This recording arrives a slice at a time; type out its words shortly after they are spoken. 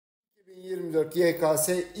2024 YKS,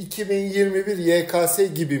 2021 YKS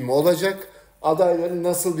gibi mi olacak? Adayların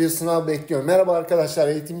nasıl bir sınav bekliyor? Merhaba arkadaşlar,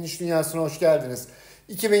 Eğitimin İş Dünyası'na hoş geldiniz.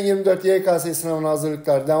 2024 YKS sınavına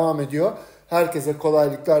hazırlıklar devam ediyor. Herkese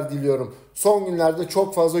kolaylıklar diliyorum. Son günlerde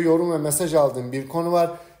çok fazla yorum ve mesaj aldığım bir konu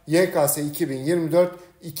var. YKS 2024,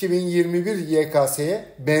 2021 YKS'ye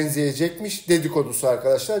benzeyecekmiş dedikodusu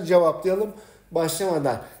arkadaşlar. Cevaplayalım.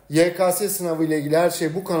 Başlamadan YKS sınavı ile ilgili her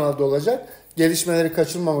şey bu kanalda olacak. Gelişmeleri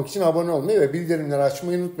kaçırmamak için abone olmayı ve bildirimleri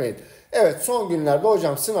açmayı unutmayın. Evet, son günlerde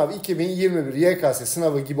hocam sınav 2021 YKS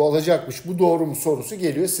sınavı gibi olacakmış, bu doğru mu sorusu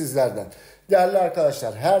geliyor sizlerden. Değerli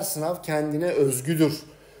arkadaşlar, her sınav kendine özgüdür.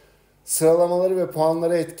 Sıralamaları ve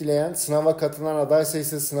puanları etkileyen, sınava katılan aday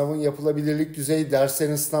sayısı, sınavın yapılabilirlik düzeyi,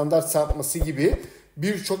 derslerin standart sapması gibi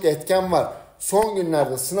birçok etken var. Son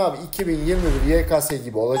günlerde sınav 2021 YKS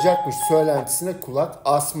gibi olacakmış söylentisine kulak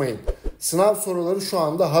asmayın. Sınav soruları şu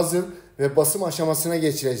anda hazır ve basım aşamasına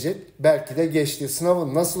geçilecek. Belki de geçti.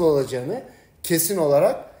 Sınavın nasıl olacağını kesin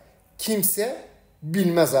olarak kimse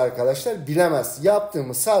bilmez arkadaşlar, bilemez.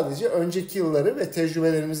 Yaptığımız sadece önceki yılları ve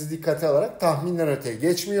tecrübelerimizi dikkate alarak tahminden öteye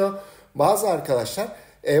geçmiyor. Bazı arkadaşlar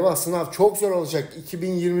eyvah sınav çok zor olacak,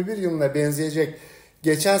 2021 yılına benzeyecek,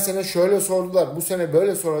 geçen sene şöyle sordular, bu sene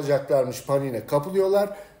böyle soracaklarmış paniğine kapılıyorlar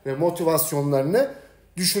ve motivasyonlarını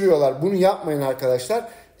düşürüyorlar. Bunu yapmayın arkadaşlar.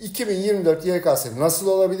 2024 YKS nasıl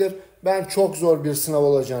olabilir? Ben çok zor bir sınav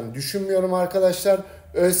olacağını düşünmüyorum arkadaşlar.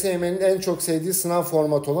 ÖSYM'nin en çok sevdiği sınav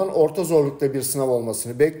formatı olan orta zorlukta bir sınav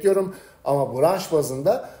olmasını bekliyorum. Ama branş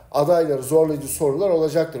bazında adayları zorlayıcı sorular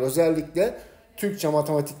olacaktır. Özellikle Türkçe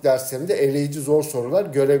matematik derslerinde eleyici zor sorular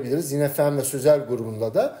görebiliriz. Yine fen ve sözel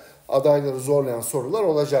grubunda da adayları zorlayan sorular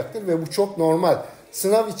olacaktır ve bu çok normal.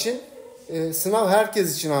 Sınav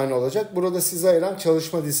herkes için aynı olacak. Burada size ayıran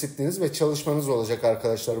çalışma disiplininiz ve çalışmanız olacak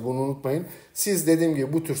arkadaşlar. Bunu unutmayın. Siz dediğim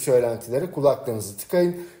gibi bu tür söylentileri kulaklarınızı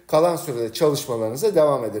tıkayın. Kalan sürede çalışmalarınıza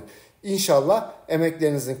devam edin. İnşallah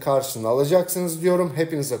emeklerinizin karşılığını alacaksınız diyorum.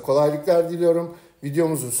 Hepinize kolaylıklar diliyorum.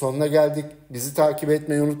 Videomuzun sonuna geldik. Bizi takip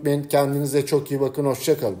etmeyi unutmayın. Kendinize çok iyi bakın.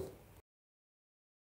 Hoşça kalın.